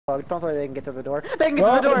fuck. Don't worry, they can get to the door. They can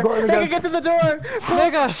get to the door! They can get to the door!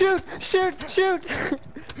 Nigga! Shoot! Shoot! Shoot!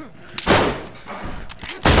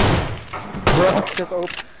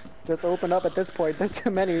 Just open up at this point. There's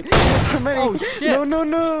too many. There's too many. Oh shit! No, no,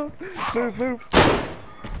 no! Move, move.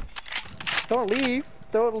 Don't leave.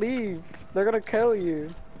 Don't leave. They're gonna kill you.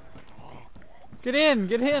 Get in!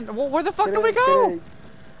 Get in! Well, where the fuck Get do in, we go?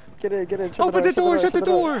 Get in, get in. Open the door! Shut the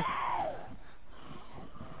door!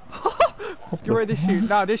 Get ready to shoot.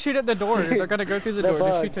 No, just shoot at the door. They're gonna go through the door.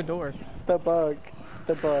 Just shoot the door. The bug.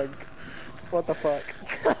 The bug. What the fuck?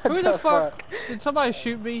 Who the fuck? Did somebody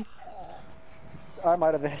shoot me? I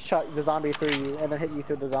might have shot the zombie through you and then hit you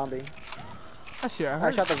through the zombie. I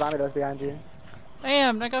I shot the zombie that was behind you.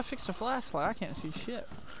 Damn, I gotta fix the flashlight. I can't see shit.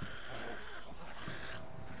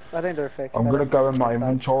 I think they're fixed. I'm gonna go in my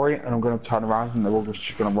inventory and I'm gonna turn around and they're all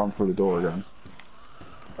just gonna run through the door again.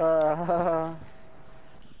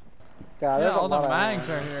 Yeah, there's all a lot the of mags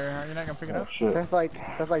are here. You're not gonna pick it up? Shit. There's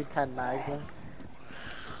like 10 mags there.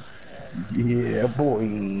 Yeah,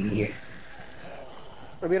 boy.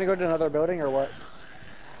 Are we gonna go to another building or what?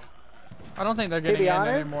 I don't think they're getting in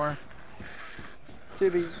anymore. They're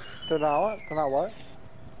not what? They're not what?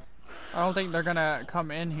 I don't think they're gonna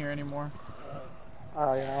come in here anymore.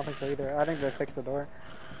 Oh yeah, I don't think so either. I think they fixed the door.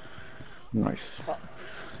 Nice.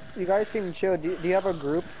 You guys seem chill. Do you have a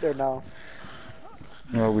group or no?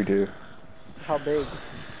 No, we do. How big?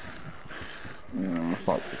 It's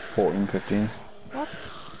like 14, 15. What?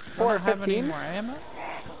 4 or I don't have any 15? more ammo?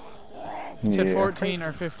 He Yeah. said 14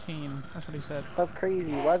 or 15. That's what he said. That's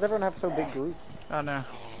crazy. Why does everyone have so big groups? I don't know.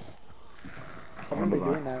 I wouldn't be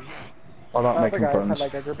doing that. I The like other making guys friends. had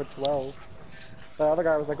like a group of 12. The other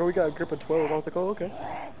guy was like, oh, we got a group of 12. I was like, oh, okay.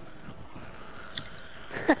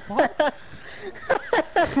 What?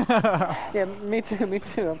 Yeah, me too, me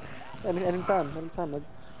too. Anytime.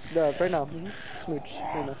 Like, right now. Smooch.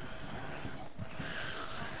 You know.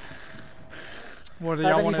 Well, do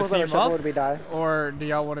y'all want to team up? Would we die? Or do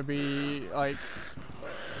y'all want to be like...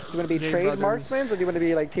 Do you want to be Gay trade brothers? marksmen or do you want to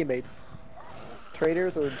be like teammates?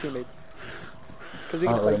 Traders or teammates? Because we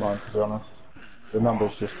I can don't really play. mind, to be honest. The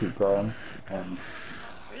numbers just keep growing, and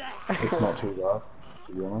it's not too bad,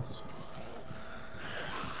 to be honest.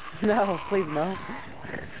 No, please no.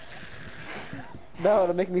 No,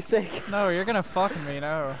 it'll make me sick. No, you're gonna fuck me,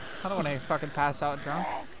 no. I don't want to fucking pass out drunk.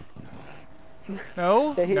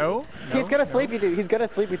 No, Yeah, no, He's gonna no. sleep with you. He's gonna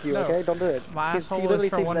sleep with you. No. Okay, don't do it. My He asshole literally is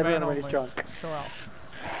for sleeps one with man everyone when only. he's drunk. Chill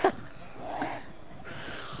out.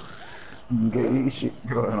 Get your shit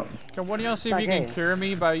going on. Okay, what do y'all see if Not you can gay. cure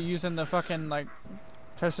me by using the fucking like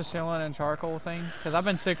testosterone and charcoal thing? Cause I've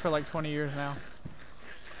been sick for like 20 years now.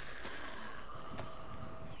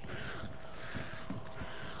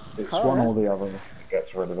 It's Alright. one or the other that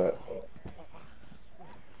gets rid of it.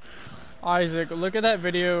 Isaac, look at that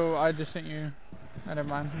video I just sent you. I never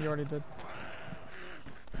mind, you already did.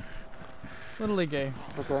 Literally gay.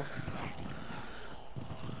 Okay.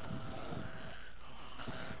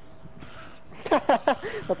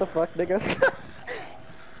 What the fuck, nigga?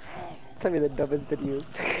 Send me the dumbest videos.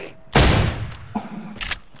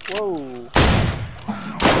 Whoa.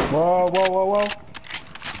 Whoa, whoa, whoa, whoa.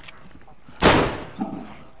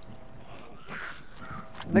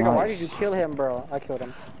 Nigga, why Nice. did you kill him, bro? I killed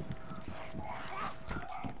him.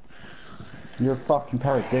 You're a fucking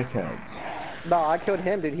pair of dickheads. No, I killed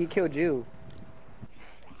him, dude. He killed you.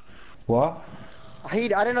 What? I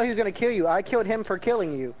didn't know he was gonna kill you. I killed him for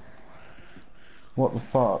killing you. What the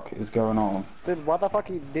fuck is going on? Dude, what the fuck?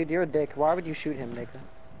 Dude, you're a dick. Why would you shoot him, nigga?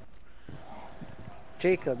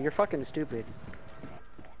 Jacob, you're fucking stupid.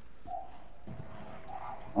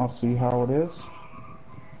 I'll see how it is.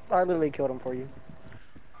 I literally killed him for you.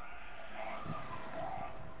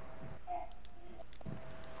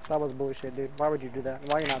 That was bullshit, dude. Why would you do that?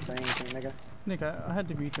 Why are you not saying anything, nigga? Nigga, I had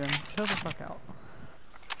to beat them. Chill the fuck out.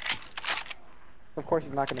 Of course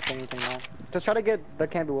he's not gonna say anything now. Just try to get the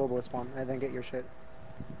Canby Wobo spawn and then get your shit.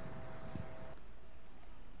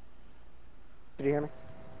 Did you hear me?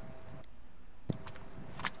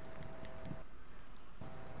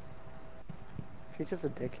 He's just a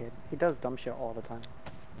dickhead. He does dumb shit all the time.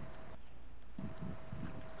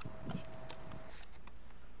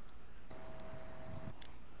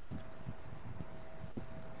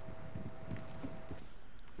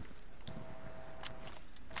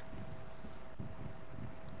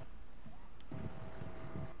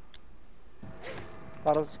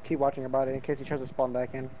 I'll just keep watching about it in case he tries to spawn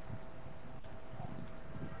back in.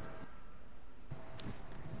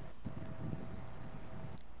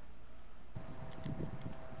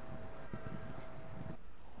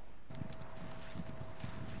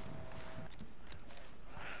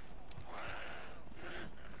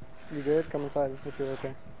 You good? Come inside if you're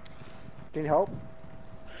okay. Do you need help?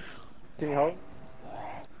 Do you need help?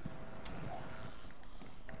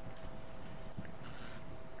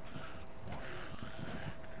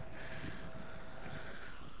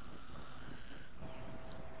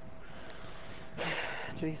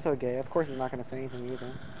 Dude, he's so gay. Of course he's not gonna say anything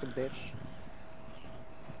either. Good bitch.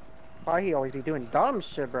 Why he always be doing dumb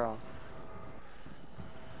shit, bro?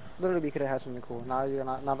 Literally, we could have had something cool. Now you're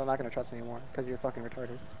not. Now they're not gonna trust anymore because you're fucking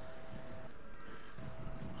retarded.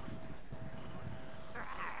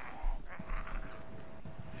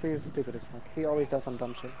 He's stupid as fuck. He always does some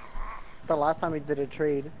dumb shit. The last time we did a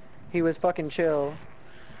trade, he was fucking chill.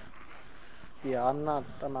 Yeah, I'm not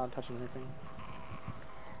touching anything.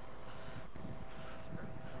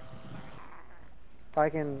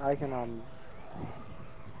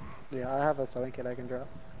 Yeah, I have a sewing kit I can drop.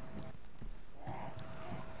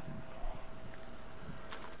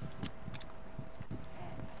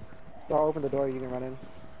 I'll open the door, you can run in.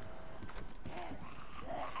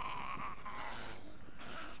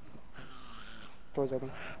 Door's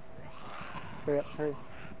open. Hurry up, hurry.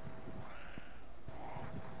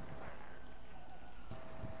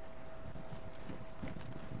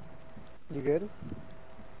 You good?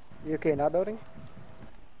 You okay in that building?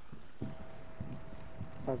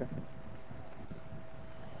 Okay.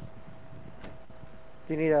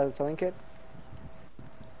 Do you need a sewing kit?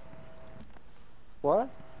 What?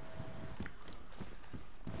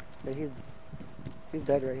 Yeah, he's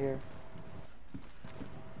dead right here.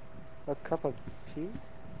 A cup of tea?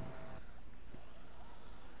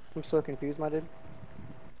 I'm so confused, my dude.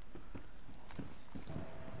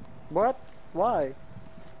 What? Why?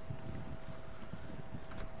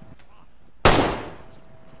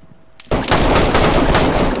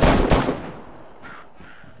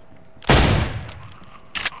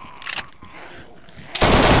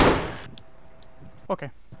 Okay.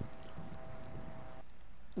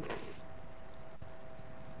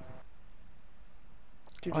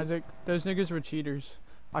 Dude, Isaac, those niggas were cheaters.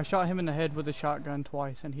 I shot him in the head with a shotgun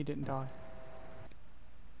twice and he didn't die.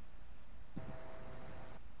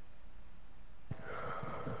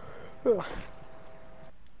 Ugh.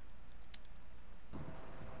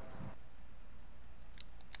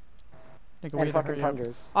 Nigga, And we fucking hurry up.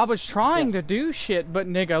 plungers. I was trying Yeah. to do shit, but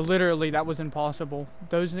nigga, literally that was impossible.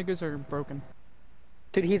 Those niggas are broken.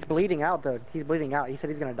 Dude, he's bleeding out though. He's bleeding out. He said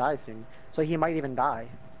he's gonna die soon. So he might even die.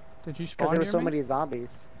 Did you Because spawn there were near so me? many zombies.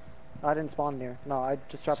 I didn't spawn near. No, I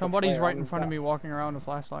just dropped Somebody's the right in front of me walking around with a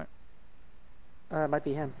flashlight. It might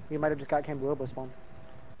be him. He might have just got Cambuobo spawn.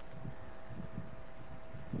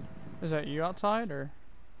 Is that you outside or?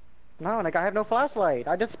 No, like I have no flashlight.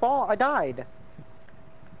 I just spawned. I died.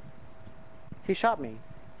 He shot me.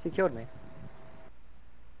 He killed me.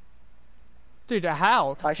 Dude,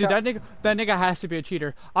 how? I Dude, shot- that nigga has to be a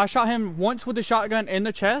cheater. I shot him once with the shotgun in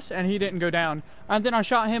the chest and he didn't go down. And then I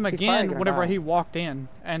shot him probably again gonna whenever die. he walked in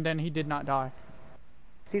and then he did not die.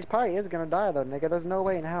 He's probably is gonna die though, nigga. There's no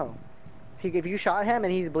way in hell. If you shot him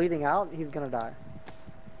and he's bleeding out, he's gonna die.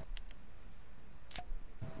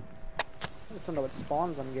 I just don't know what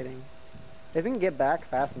spawns I'm getting. If we can get back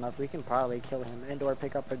fast enough, we can probably kill him and/or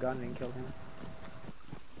pick up the gun and kill him.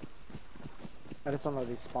 I just don't know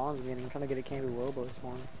these spawns I'm getting. I'm trying to get a Cambuobo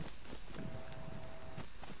spawn.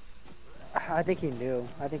 I think he knew.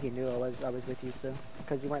 I think he knew I was with you still,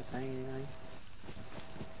 because you weren't saying anything.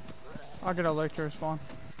 I'll get a electro spawn.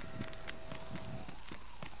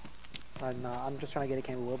 Nah, I'm just trying to get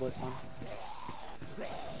a Cambuobo spawn.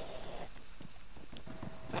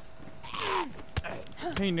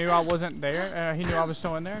 He knew I wasn't there. He knew I was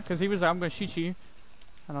still in there because he was like, "I'm gonna shoot you,"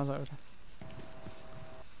 and I was like, "Okay."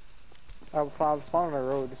 I'll spawn on the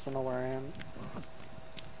road just to know where I am.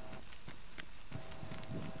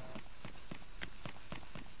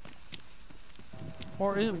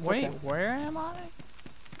 Or is It's wait, okay. where am I?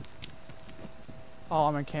 Oh,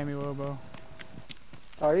 I'm in Cambuobo.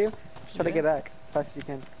 Are you? Just try to Yeah. get back as fast as you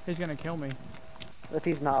can. He's gonna kill me. If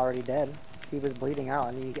he's not already dead. He was bleeding out,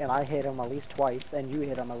 and I hit him at least twice, and you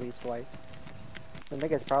hit him at least twice. The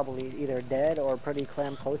nigga's probably either dead or pretty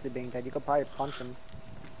close to being dead. You could probably punch him.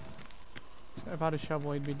 If I had a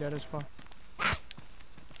shovel, he'd be dead as fuck.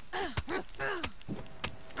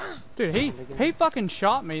 Dude, he fucking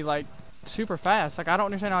shot me like super fast. Like I don't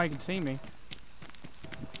understand how he could see me.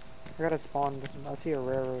 I gotta spawn. I see a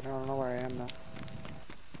railroad. I don't know where I am now.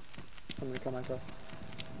 I'm gonna kill myself.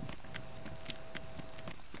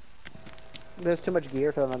 There's too much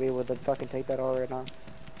gear for them to be able to fucking take that all right now.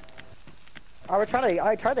 I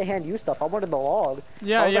tried to hand you stuff. I wanted the log.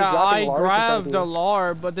 Yeah, was, like, yeah, dropping I large in front grabbed of the you.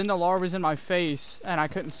 lar, but then the lar was in my face and I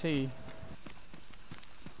couldn't see.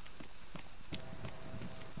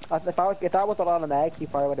 If that was an automatic, he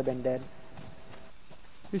probably would have been dead.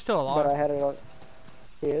 He's still alive. But I had it on.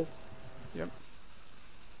 He is? Yep.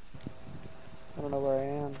 I don't know where I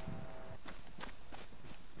am.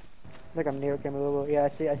 I think I'm near Camulo. Yeah,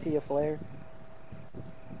 I see a flare.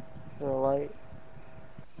 Or a light.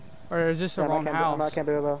 Or is this the wrong house? I'm at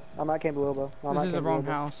Camulo. I'm at Camulo. This is the wrong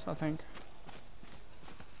house, I think.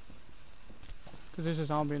 Because there's a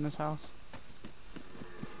zombie in this house.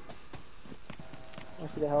 I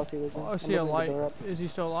see the house he was in. Oh, I see a light. Is he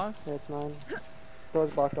still alive? Yeah, it's mine.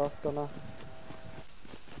 Door's blocked off. Don't know.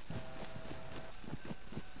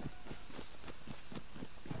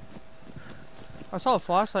 I saw a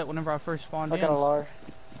flashlight whenever I first spawned in. I got a LAR.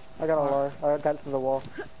 I got it through the wall.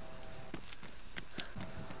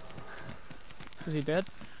 Is he dead?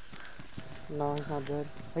 No, he's not dead.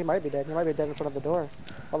 He might be dead. He might be dead in front of the door.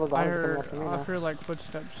 All those zombies are coming after me now. I feel like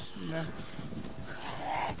footsteps. Yeah.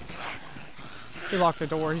 He locked the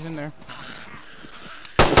door. He's in there.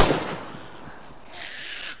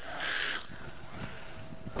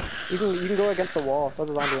 You can go against the wall. There's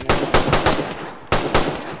a zombie in there.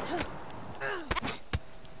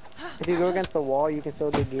 If you go against the wall, you can still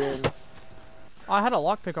get gear. I had a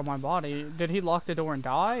lockpick on my body. Did he lock the door and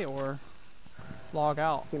die, or log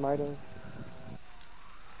out? He might have.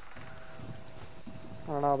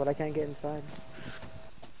 I don't know, but I can't get inside.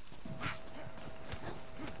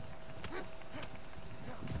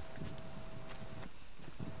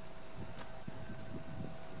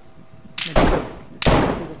 He's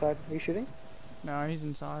inside. Are you shooting? No, he's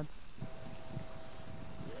inside.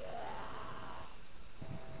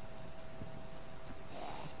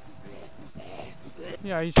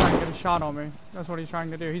 Yeah, he's trying to get a shot on me. That's what he's trying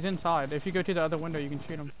to do. He's inside. If you go to the other window, you can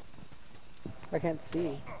shoot him. I can't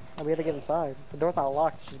see. Oh, we have to get inside. The door's not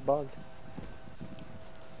locked, it's just bugged.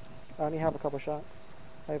 I only have a couple shots.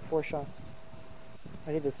 I have 4 shots.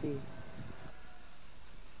 I need to see.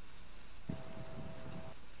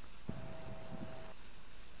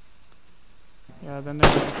 Yeah, then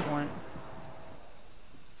there's no point.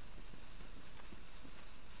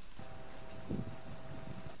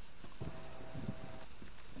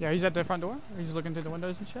 Yeah, he's at the front door. He's looking through the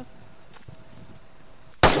windows and shit.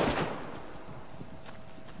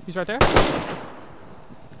 He's right there.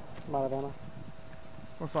 I'm out of ammo.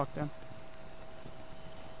 We're fucked then.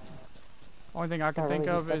 Only thing I can think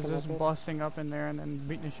of is just busting up in there and then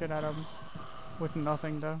beating the shit out of him. With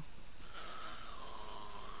nothing though.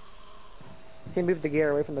 He moved the gear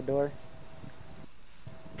away from the door.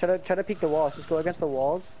 Try to peek the walls. Just go against the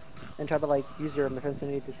walls and try to like use your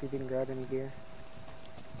defensivity to see if you can grab any gear.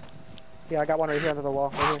 Yeah, I got one right here under the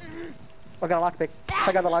wall. Right here. I got a lockpick.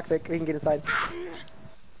 I got the lockpick. We can get inside.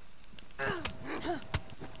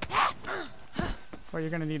 Well, you're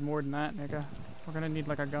gonna need more than that, nigga. We're gonna need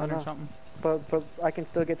like a gun or something. But I can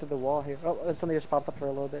still get to the wall here. Oh, and something just popped up for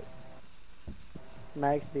a little bit.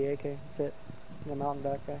 Mags to the AK. That's it. And a mountain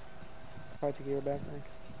backpack. Probably took your backpack.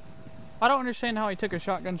 I don't understand how he took a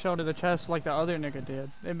shotgun shell to the chest like the other nigga did.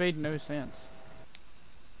 It made no sense.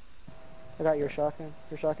 I got your shotgun.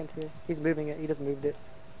 Your shotgun too. He's moving it. He just moved it.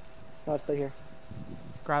 No, it's still here.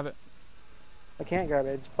 Grab it. I can't grab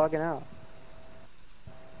it. It's bugging out.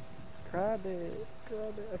 Grab it.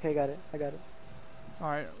 Grab it. Okay, got it. I got it.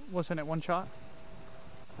 Alright, what's in it? 1 shot?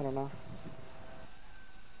 I don't know.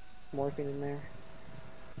 Morphine in there.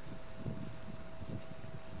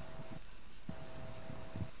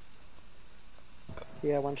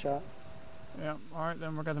 Yeah, 1 shot. Yeah, alright,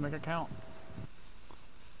 then we're gonna make it count.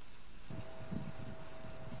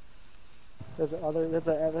 There's a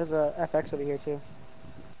FX over here too.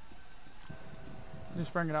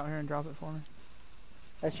 Just bring it out here and drop it for me.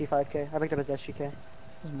 SG5K. I picked up his SGK.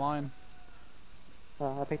 It's mine.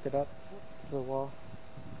 I picked it up. To the wall.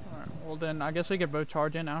 Alright, well then I guess we could both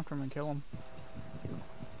charge in after him and kill him.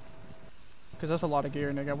 Cause that's a lot of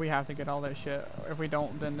gear, nigga. We have to get all that shit. If we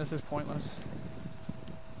don't, then this is pointless.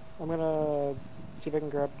 I'm gonna see if I can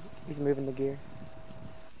grab. He's moving the gear.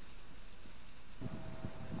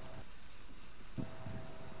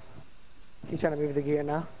 He's trying to move the gear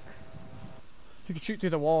now. You can shoot through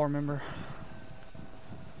the wall, remember?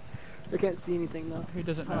 I can't see anything though. He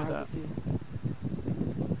doesn't know that.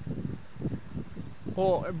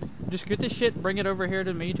 Well, just get this shit, bring it over here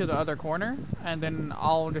to me to the other corner, and then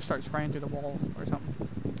I'll just start spraying through the wall or something.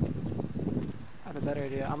 I have a better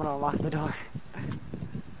idea. I'm gonna unlock the door.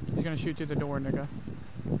 He's gonna shoot through the door, nigga.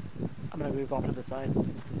 I'm gonna move off to the side.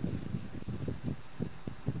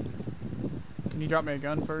 Can you drop me a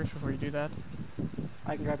gun first before you do that?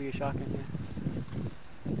 I can grab you a shotgun, yeah.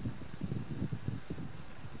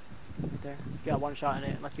 Right there. You got 1 shot in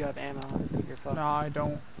it, unless you have ammo. I think you're fucked. No, I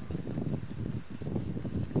don't.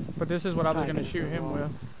 this is what I was Trying to gonna get shoot into the him wall.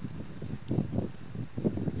 with.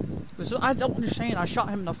 This is, I don't understand. I shot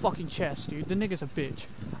him in the fucking chest, dude. The nigga's a bitch.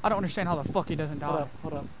 I don't understand how the fuck he doesn't die.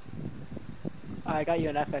 Hold up. I got you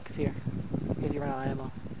an FX here. Because you ran out of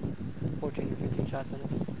ammo. 14 or 15 shots in it.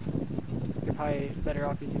 You're probably better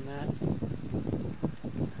off using that.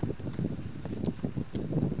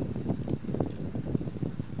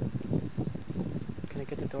 Can I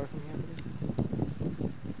get the door from here,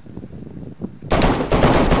 please?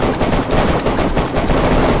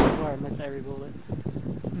 Oh, I missed every bullet.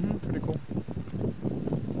 Pretty cool.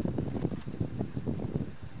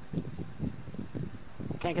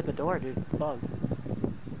 Can't get the door, dude. It's bugged.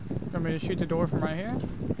 Want me to shoot the door from right here?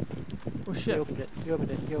 Oh shit. You opened it. You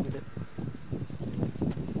opened it. You opened it.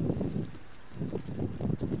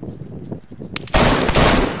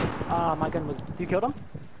 Ah, my gun was... You killed him?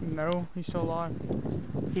 No, he's still alive.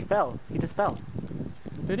 He fell. He just fell.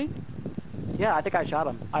 Did he? Yeah, I think I shot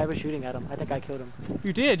him. I was shooting at him. I think I killed him.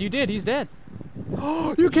 You did, he's dead.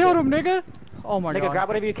 Oh, you killed him, nigga! Oh my Nigga, god. grab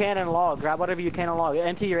whatever you can and log. Grab whatever you can and log.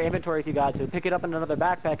 Empty your inventory if you got to. Pick it up in another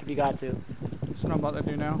backpack if you got to. That's what I'm about to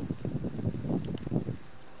do now.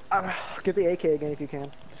 Get the AK again if you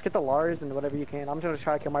can. Just get the Lars and whatever you can. I'm gonna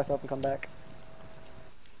try to kill myself and come back.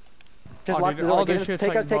 Just Oh, lock dude, the door. all this shit's Take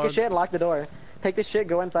like a bugged. shit and lock the door. Take the shit,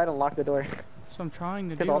 go inside and lock the door. So I'm trying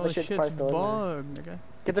to 'Cause do all all the this shit's shit's probably still in there. bugged, nigga.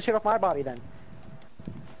 Get the shit off my body then.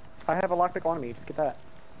 I have a lockpick on me. Just get that.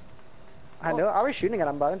 I know. I was shooting at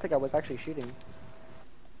him, but I didn't think I was actually shooting.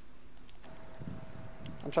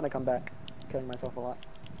 I'm trying to come back. Killing myself a lot.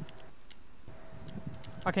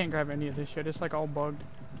 I can't grab any of this shit. It's like all bugged.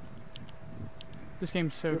 This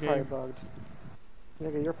game's so You're gay. probably bugged.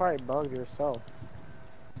 Nigga, you're probably bugged yourself.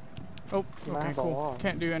 Oh, You might okay, have a cool. wall.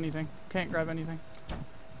 Can't do anything. Can't grab anything.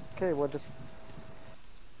 Okay, well just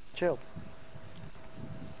chill.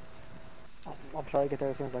 I'll try to get there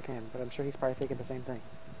as soon as I can, but I'm sure he's probably thinking the same thing.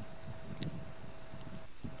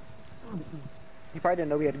 He probably didn't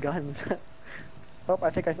know we had guns. Oh, I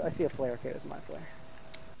think I see a flare. Okay, this is my flare.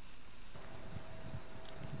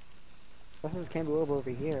 This is Camby Wilbur over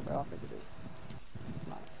here, but I don't think it is. It's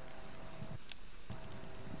not.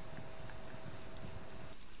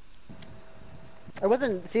 I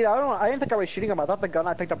wasn't. See, I didn't think I was shooting him. I thought the gun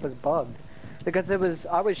I picked up was bugged. Because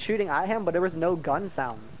I was shooting at him, but there was no gun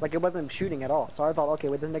sounds. Like, it wasn't shooting at all. So I thought, okay,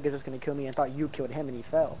 well, this nigga's just gonna kill me, and thought you killed him and he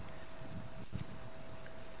fell.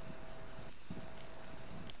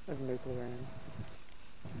 There's nuclear in.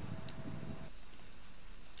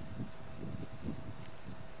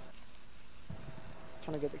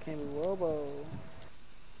 Trying to get the Camby Robo.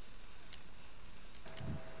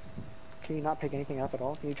 Can you not pick anything up at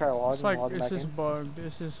all? Can you try logging It's like, and log it's back just in? bugged.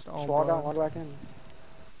 It's just all Just log out, bugged. log back in.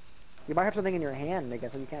 You might have something in your hand,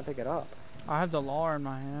 nigga, so you can't pick it up. I have the LAR in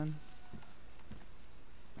my hand.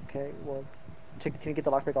 Okay, well, can you get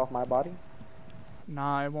the lockpick off my body?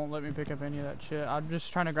 Nah, it won't let me pick up any of that shit. I'm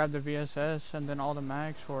just trying to grab the VSS and then all the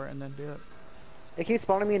mags for it and then do it. It keeps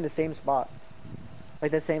spawning me in the same spot.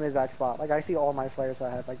 Like the same exact spot. Like I see all my flares I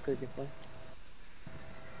had like previously.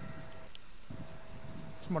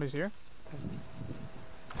 Somebody's here.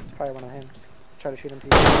 It's probably one of him. Just try to shoot him.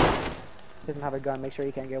 He doesn't have a gun. Make sure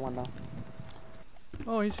you can't get one though.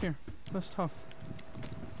 Oh, he's here. That's tough.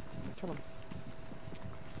 Kill him.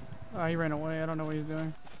 He ran away. I don't know what he's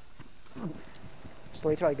doing. Just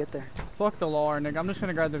wait till I get there. Fuck the LAR, nigga. I'm just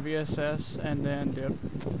gonna grab the VSS and then dip.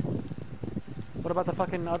 What about the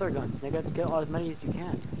fucking other guns? Nigga, get as many as you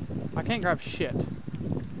can. I can't grab shit.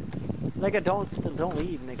 Nigga, don't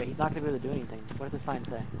leave, nigga. He's not gonna be able to do anything. What does the sign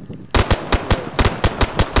say?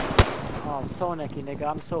 Oh, so necky, nigga.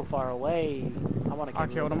 I'm so far away. I wanna kill I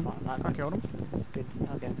killed him. I killed him. Good.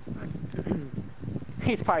 Okay.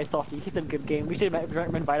 He's probably salty. He said good game. We should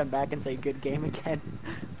invite him back and say good game again.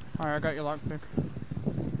 Alright, I got your lockpick.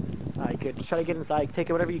 Alright, good. Just try to get inside. Take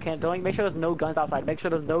it whatever you can. Don't make sure there's no guns outside. Make sure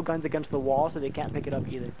there's no guns against the wall so they can't pick it up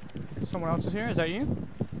either. Someone else is here? Is that you?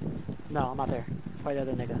 No, I'm not there. It's probably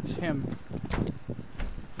the other nigga. It's him.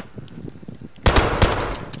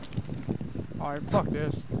 Alright, fuck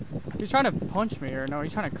this. He's trying to punch me, or no,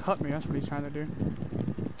 he's trying to cut me. That's what he's trying to do.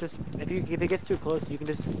 Just if he gets too close, you can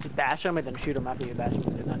just bash him and then shoot him after you bash him.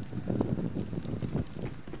 And then,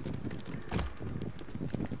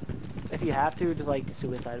 if you have to, just like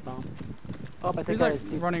suicide bomb. Oh, I think He's like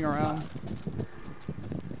running around.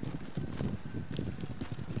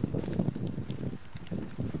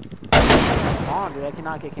 Come on, dude! I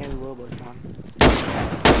cannot get Camby Wilbos on.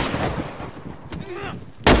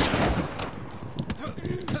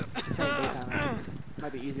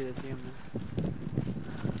 Might be easier to see him then.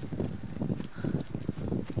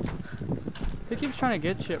 He keeps trying to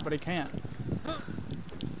get shit, but he can't.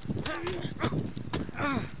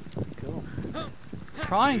 Cool.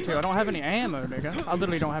 Trying to. I don't have any ammo, nigga. I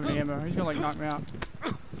literally don't have any ammo. He's gonna like knock me out.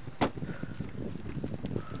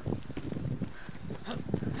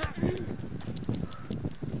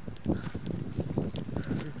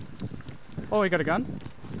 Oh, he got a gun?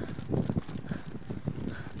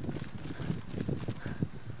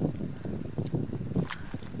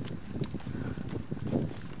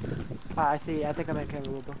 I see. I think I'm at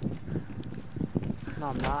Camelula. No,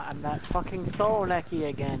 I'm not. I'm that fucking soul necky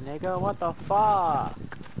again, nigga. What the fuck?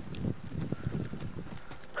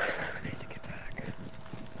 I need to get back.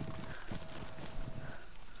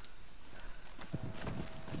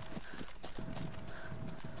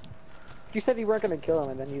 You said you weren't gonna kill him,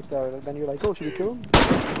 and then you're like, oh, should we kill him? I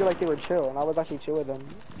feel like they were chill, and I was actually chill with them.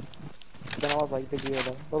 Then I was like, the gear,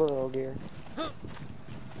 the little gear.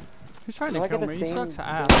 He's trying to Do I kill get the me. He same- sucks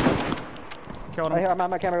ass. Killed him. I'm at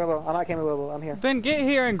my camera level. I'm at camera level. I'm here. Then get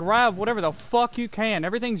here and grab whatever the fuck you can.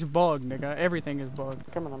 Everything's bugged, nigga. Everything is bugged.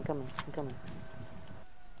 I'm coming.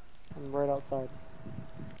 I'm right outside.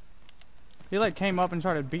 He like came up and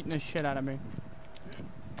started beating the shit out of me.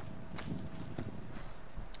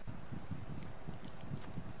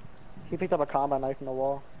 He picked up a combat knife from the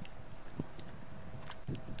wall.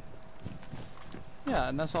 Yeah,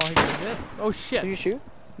 and that's all he could get. Oh shit. Did you shoot?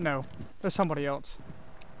 No. There's somebody else.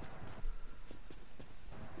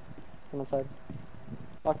 Come inside.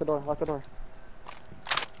 Lock the door. Lock the door.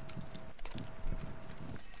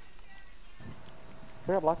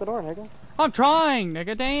 Hurry up, lock the door, nigga. I'm trying,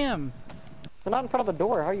 nigga, damn. They're not in front of the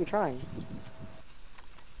door. How are you trying?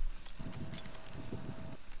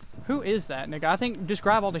 Who is that, nigga? I think just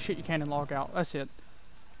grab all the shit you can and log out. That's it.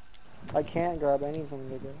 I can't grab anything,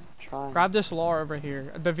 nigga. I'm trying. Grab this lore over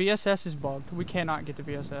here. The VSS is bugged. We cannot get the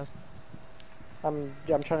VSS. I'm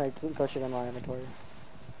trying to push it in my inventory.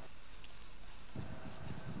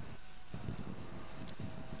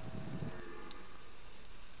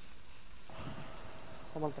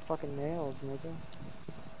 I want the fucking nails, nigga.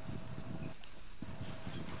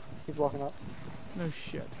 He's walking up. No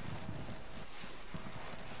shit.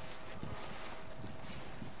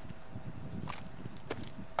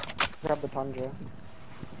 Grab the tundra.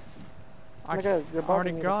 I Nigga, you're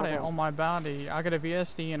already bugging me the got fuck it out. on my bounty. I got a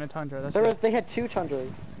VSD and a Tundra. That's it. They had 2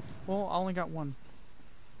 tundras. Well, I only got one.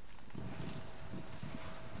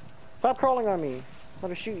 Stop crawling on me. I'm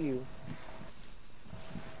gonna shoot you.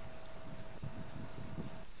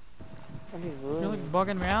 I need room. You're like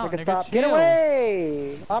bugging me out, Nigga, nigga. stop. Chill. Get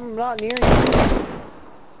away! I'm not near you.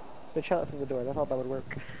 They shot through the door. I thought that would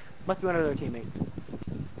work. Must be one of their teammates.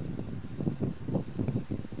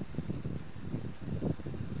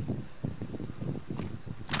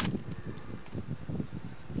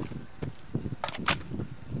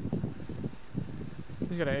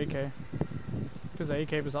 He's got an AK. Because the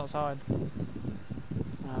AK was outside.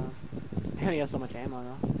 He only has so much ammo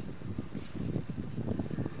though.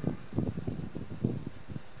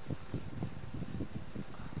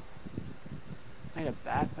 I need a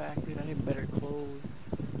backpack, dude. I need better clothes.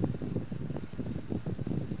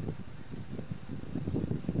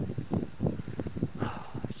 Oh,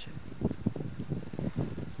 shit.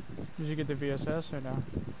 Did you get the VSS or no?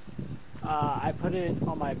 I put it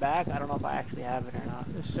on my back. I don't know if I actually have it or not.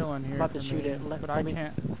 It's still in here. I'm about to for shoot me, it. but I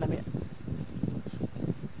can't. Let me.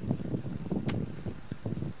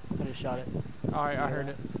 I just shot it. Alright, I heard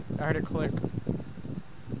it. I heard it click.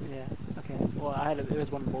 Yeah. Okay. Well, there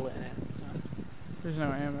was one bullet in it. So. There's no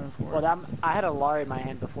ammo for Well, it. I had a LAR in my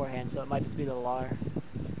hand beforehand, so it might just be the LAR.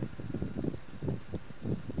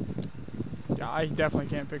 Yeah, I definitely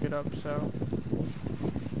can't pick it up, so.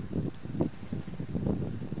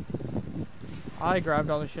 I grabbed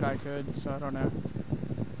all the shit I could, so I don't know.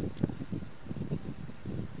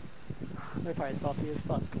 They're probably salty as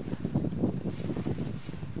fuck.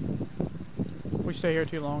 If we stay here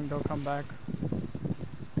too long, they'll come back.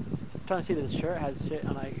 I'm trying to see this shirt has shit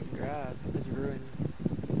on I can grab. It's ruined.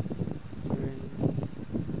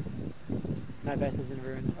 My vest isn't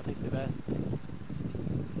ruined. I'll take the vest.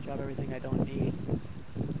 Drop everything I don't need.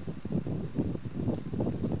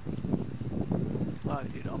 Oh,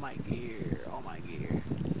 dude, all my gear. All my gear.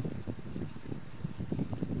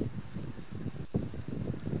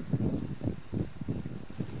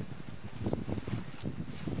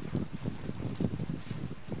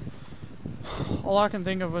 All I can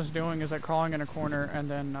think of us doing is like crawling in a corner and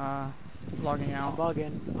then logging I'm out.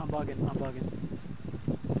 bugging. I'm bugging. I'm bugging.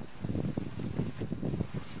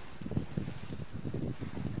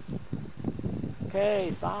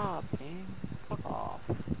 Okay, stop, man. Fuck off.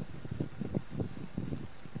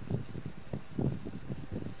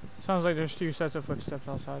 Sounds like there's 2 sets of footsteps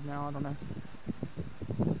outside now, I don't know.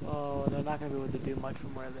 So they're not gonna be able to do much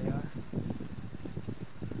from where they are.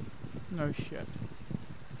 No shit.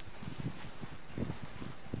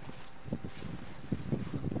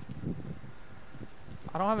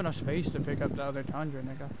 I don't have enough space to pick up the other Tundra,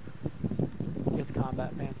 nigga. It's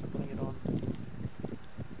combat pants, I'm putting it on.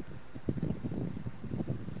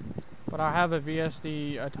 But I have a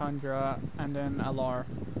VSD, a Tundra, and then a LAR.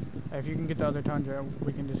 If you can get the other Tundra,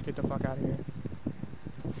 we can just get the fuck out of here.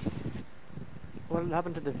 What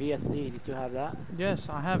happened to the VSD? Do you still have that? Yes,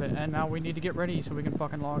 I have it, and now we need to get ready so we can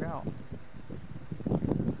fucking log out.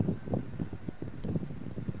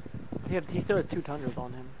 He still has 2 Tundras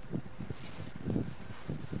on him.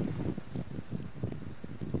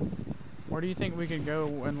 Where do you think we could go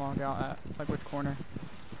and log out at? Like which corner?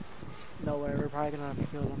 Nowhere, we're probably gonna have to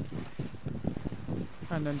kill them.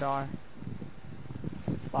 And then die.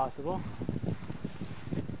 Possible.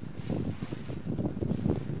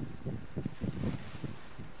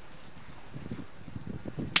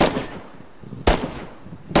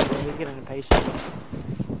 He's getting impatient.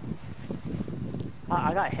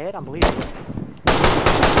 I got hit, I'm bleeding.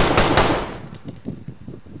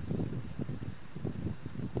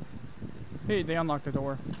 Hey, they unlocked the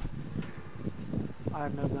door. I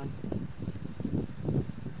have no gun.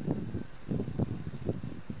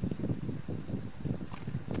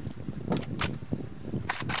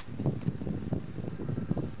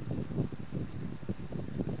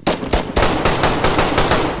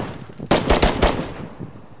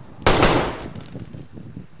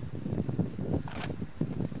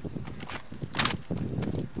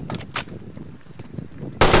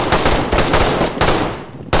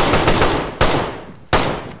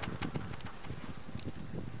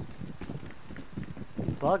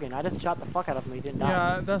 Bugging. I just shot the fuck out of him. He didn't die.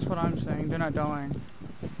 Yeah, that's what I'm saying. They're not dying.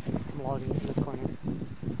 I'm logging in this corner.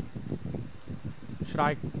 Should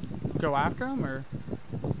I go after him or?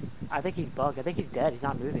 I think he's bugged. I think he's dead. He's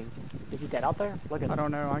not moving. Is he dead out there? Look at him. I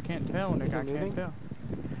don't know. I can't tell, Nick. Is he I can't moving? tell.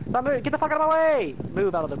 Stop moving. Get the fuck out of my way!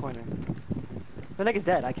 Move out of the corner. The nigga's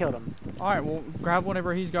dead. I killed him. Alright, well, grab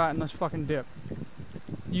whatever he's got and let's fucking dip.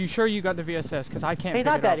 You sure you got the VSS? Because I can't He's pick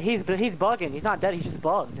not it dead. up. He's bugging. He's not dead. He's just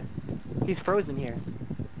bugged. He's frozen here.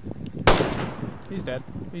 He's dead.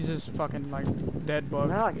 He's just fucking, like, dead bug.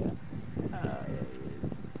 No,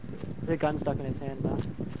 the gun's stuck in his hand now.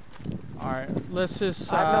 Alright, let's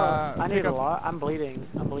just, I pick need a up... lot. I'm bleeding.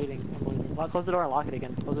 I'm bleeding. I'm bleeding. Close the door and lock it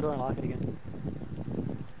again. Close the door and lock it again.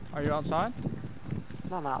 Are you outside?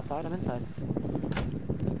 No, I'm not outside. I'm inside.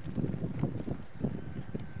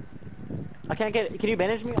 I can't get. Can you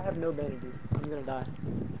bandage me? I have no bandages. I'm gonna die.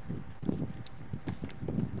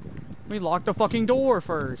 We locked the fucking door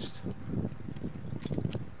first.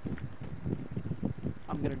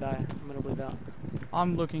 I'm gonna die. I'm gonna bleed out.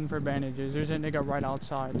 I'm looking for bandages. There's a nigga right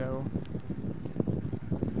outside, though.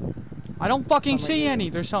 I don't fucking Some right see here. any.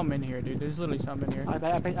 There's some in here, dude. There's literally some in here. I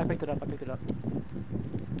picked it up. I picked it up.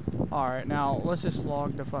 Alright, now let's just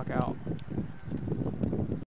log the fuck out.